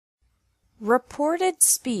Reported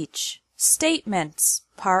Speech Statements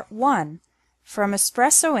Part 1 from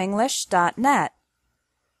EspressoEnglish.net.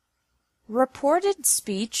 Reported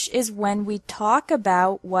speech is when we talk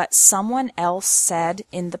about what someone else said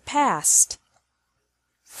in the past.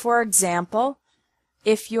 For example,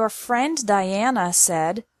 if your friend Diana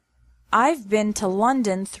said, "I've been to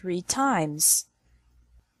London 3 times,"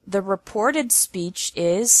 the reported speech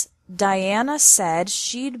is, Diana said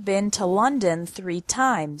she'd been to London 3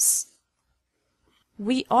 times.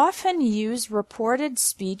 We often use reported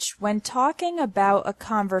speech when talking about a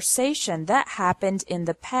conversation that happened in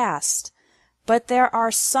the past, but there are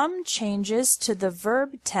some changes to the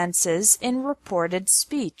verb tenses in reported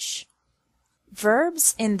speech.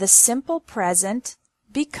 Verbs in the simple present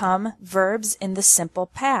become verbs in the simple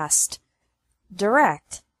past.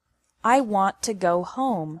 Direct: I want to go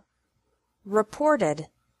home. Reported: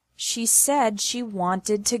 she said she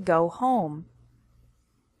wanted to go home.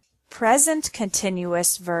 Present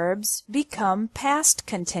continuous verbs become past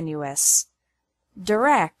continuous.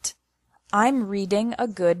 Direct: I'm reading a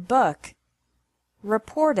good book.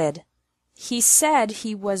 Reported: he said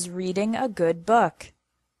he was reading a good book.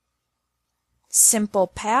 Simple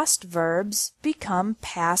past verbs become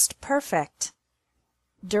past perfect.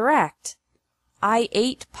 Direct: I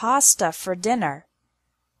ate pasta for dinner.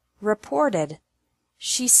 Reported: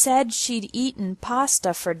 she said she'd eaten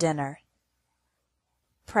pasta for dinner.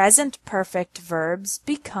 Present perfect verbs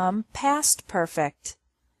become past perfect.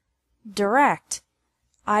 Direct: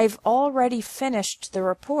 I've already finished the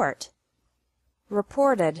report.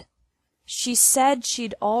 Reported: she said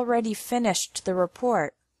she'd already finished the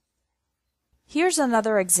report. Here's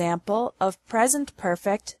another example of present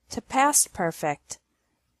perfect to past perfect.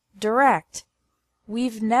 Direct: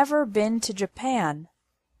 we've never been to Japan.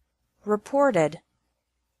 Reported: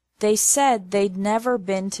 they said they'd never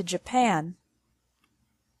been to Japan.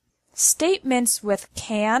 Statements with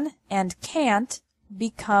can and can't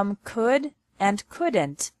become could and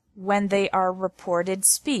couldn't when they are reported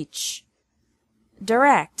speech.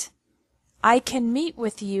 Direct: I can meet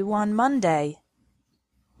with you on Monday.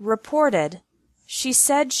 Reported: she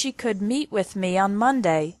said she could meet with me on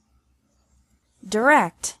Monday.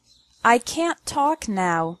 Direct: I can't talk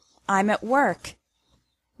now, I'm at work.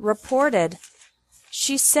 Reported: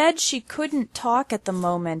 she said she couldn't talk at the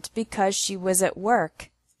moment because she was at work.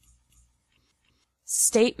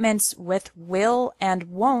 Statements with will and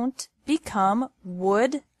won't become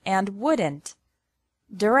would and wouldn't.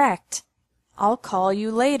 Direct: I'll call you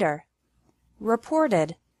later.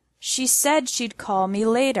 Reported: she said she'd call me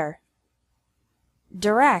later.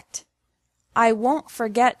 Direct: I won't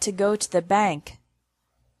forget to go to the bank.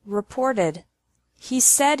 Reported: he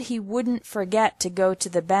said he wouldn't forget to go to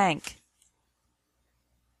the bank.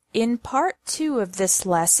 In Part 2 of this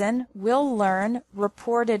lesson, we'll learn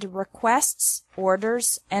reported requests,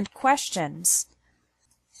 orders, and questions.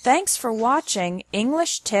 Thanks for watching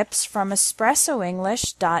English Tips from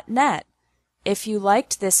EspressoEnglish.net. If you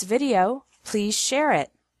liked this video, please share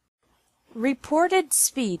it. Reported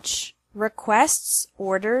speech, requests,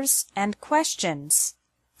 orders, and questions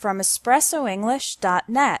from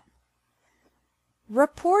EspressoEnglish.net.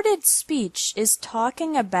 Reported speech is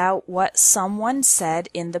talking about what someone said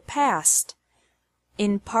in the past.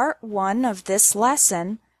 In Part 1 of this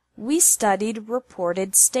lesson, we studied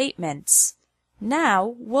reported statements.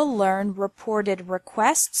 Now we'll learn reported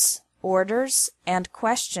requests, orders, and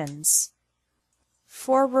questions.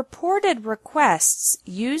 For reported requests,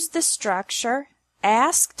 use the structure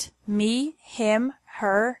asked, me, him,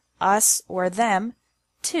 her, us, or them,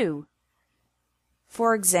 to.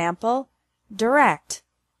 For example, direct: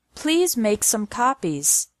 please make some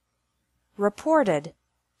copies. Reported: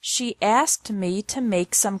 she asked me to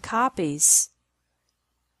make some copies.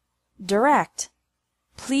 Direct: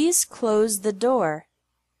 please close the door.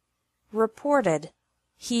 Reported: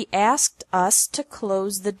 he asked us to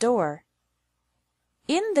close the door.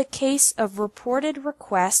 In the case of reported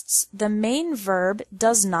requests, the main verb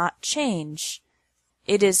does not change.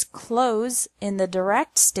 It is close in the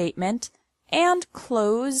direct statement and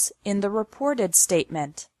close in the reported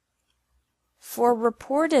statement. For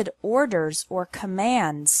reported orders or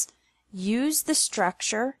commands, use the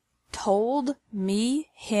structure told, me,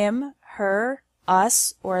 him, her,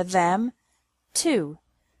 us, or them, to.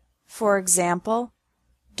 For example,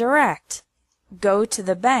 direct: go to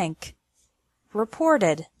the bank.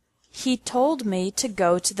 Reported: he told me to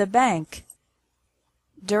go to the bank.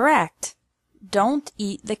 Direct: don't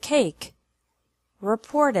eat the cake.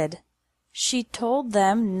 Reported: she told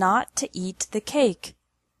them not to eat the cake.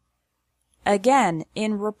 Again,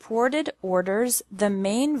 in reported orders, the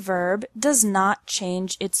main verb does not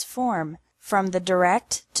change its form. from the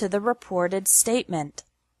direct to the reported statement.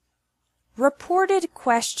 Reported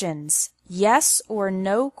questions, yes or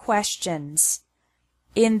no questions.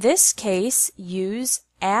 In this case, use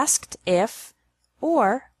asked if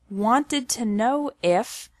or wanted to know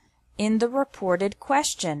if in the reported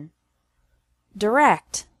question.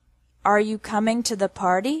 Direct: Are you coming to the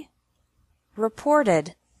party?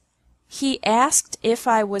 Reported: He asked if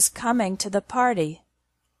I was coming to the party.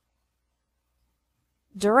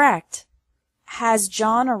 Direct: Has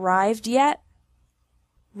John arrived yet?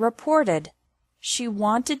 Reported: She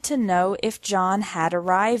wanted to know if John had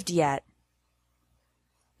arrived yet.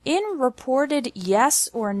 In reported yes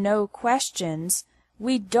or no questions,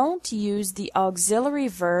 we don't use the auxiliary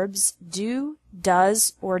verbs do,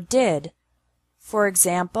 does, or did. For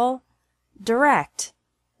example, direct: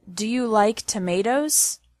 Do you like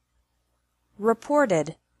tomatoes?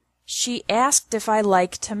 Reported: She asked if I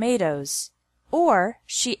like tomatoes, or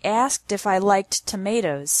she asked if I liked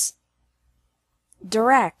tomatoes.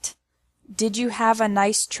 Direct: Did you have a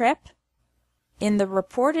nice trip? In the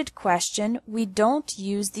reported question, we don't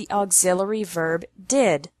use the auxiliary verb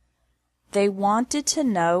did. They wanted to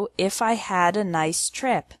know if I had a nice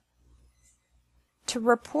trip. To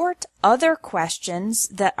report other questions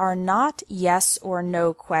that are not yes or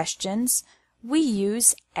no questions, we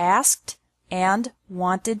use asked and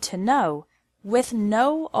wanted to know with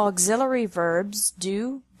no auxiliary verbs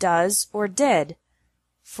do, does, or did.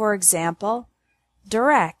 For example,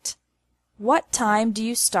 direct: What time do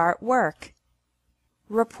you start work?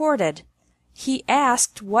 Reported: He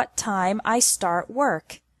asked what time I start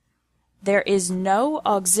work. There is no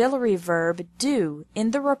auxiliary verb do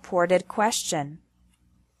in the reported question.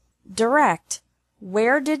 Direct: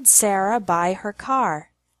 Where did Sarah buy her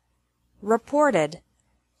car? Reported: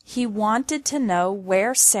 He wanted to know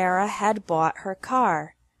where Sarah had bought her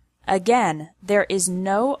car. Again, there is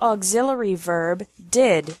no auxiliary verb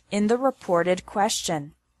did in the reported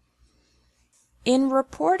question. In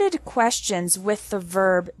reported questions with the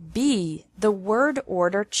verb be, the word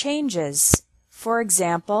order changes. For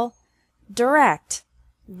example, direct: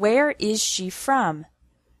 Where is she from?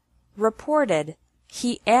 Reported: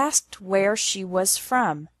 He asked where she was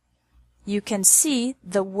from. You can see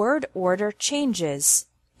the word order changes.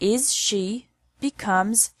 Is she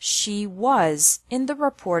becomes she was in the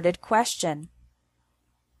reported question.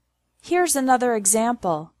 Here's another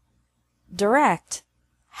example. Direct: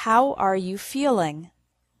 How are you feeling?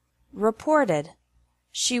 Reported: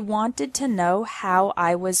 She wanted to know how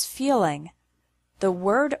I was feeling. The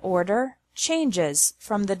word order changes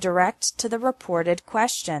from the direct to the reported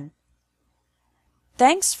question.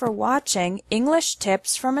 Thanks for watching English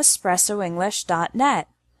Tips from EspressoEnglish.net.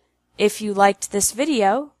 If you liked this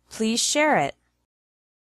video, please share it.